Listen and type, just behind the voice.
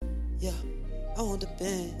Yeah, I want the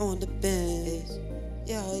band, I want the band.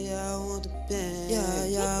 Yeah, I want the band.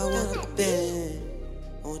 Yeah, I want the band.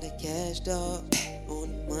 I want that cash, dog. I want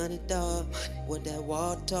the money, dog. Want that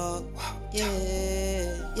wall talk. Yeah.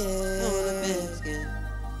 I want the bands again.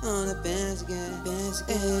 I want the bands again. Bands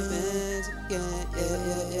again. Yeah.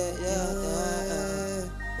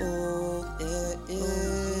 Oh, yeah.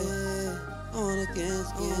 I want the bands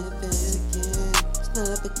again. Turn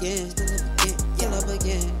up again. Turn up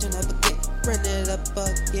again. Run it up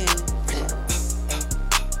again.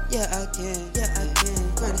 Yeah, I can.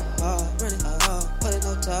 Run it hard. Put it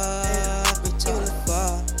on top. Return it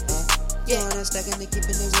far. Yeah, I'm stacking it,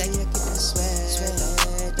 keeping it ready, keeping it swag.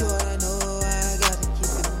 You wanna know I gotta keep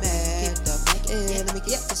it mad. Yeah, let me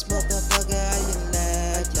get this motherfucker out of your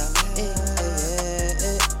lap.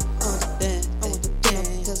 I want the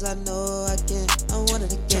band, cause I know I can. I want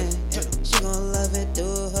it again. She gon' love it, do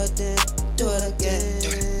her thing. Do it again.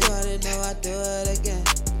 You already know I do it again.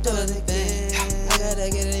 Do it again. I gotta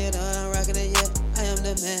get it, you know I'm rocking it, yeah. I am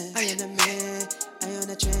the man. I am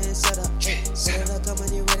the trendsetter. Set it up, come when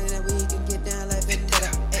you ready, then we can get down like vendetta.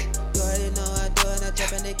 You already know I do it, I'm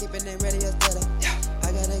trapping it, keeping it ready, it's better. I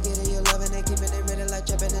gotta get it, you loving it, keeping it ready like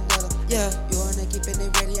trapping and dollar. Yeah, you wanna keeping it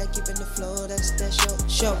ready, I keeping the flow, that's that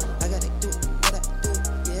show. I gotta do what I do,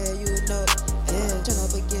 yeah, you know. Yeah, turn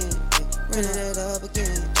up again, run it up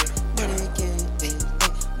again. Money again,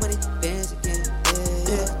 money bands again.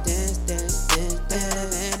 Yeah, dance.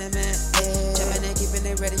 Trapping and keeping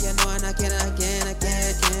it ready, you know I can.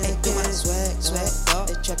 Do my swag, dog.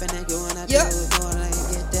 They trapping and going I do, knowing I ain't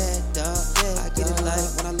get that, dog. I get it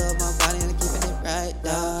life when I love my body and I'm keeping it right,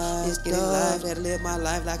 dog. Just get it life, gotta live my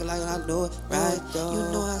life like I know it, right? You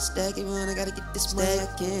know I stack it when I gotta get this money, I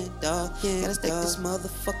can, dog. Gotta stack this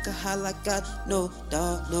motherfucker high like I know,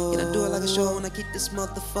 dog. Can I do it like a show when I keep this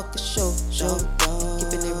motherfucker show, dog.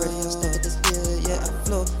 Keeping it ready, I'm stacking this here, yeah, I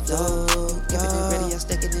flow, dog. Keeping it ready, I'm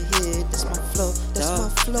stacking it here, that's my flow,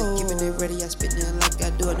 dog. Keeping it ready, I spit it like I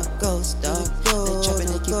do it, no ghost, dog. They trapping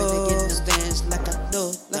it, keeping it, getting the bands like I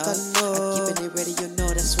know, dog. I keeping it ready, you know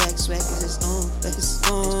that swag is its own, like it's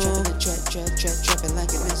on. They trapping it, trapping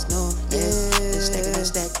like it is known, yeah. They stacking that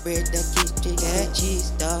stack bread, that cheese,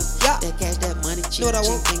 dog. That cash, that money, cheap,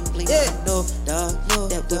 bling, no, dog.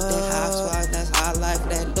 That whip, that high swag, that's high life,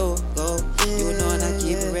 that low, go. You know and I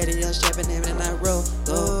keep it ready, I'm strapping him and I roll,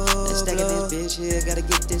 go. They stacking this bitch here, gotta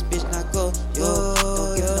get this bitch not go, yo.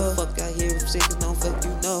 Don't give no fuck out here, I'm sick, don't fuck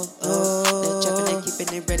you know. They trapping and keeping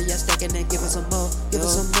it ready, I stacking and giving some more,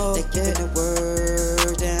 They keeping the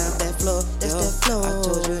word down that flow, that's that flow. I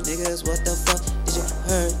told you niggas, what the fuck did you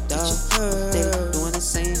heard, dog? They doing the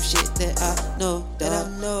same shit that I know, dog.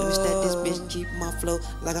 Let me stack this bitch, keep my flow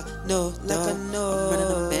like I know, dog. I'm running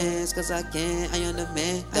the bands cause I can, I am the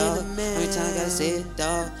man, dog. Every time I gotta say it,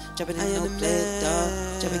 dog. Trapping and no play,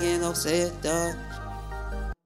 dog. Trapping and no say it, dog.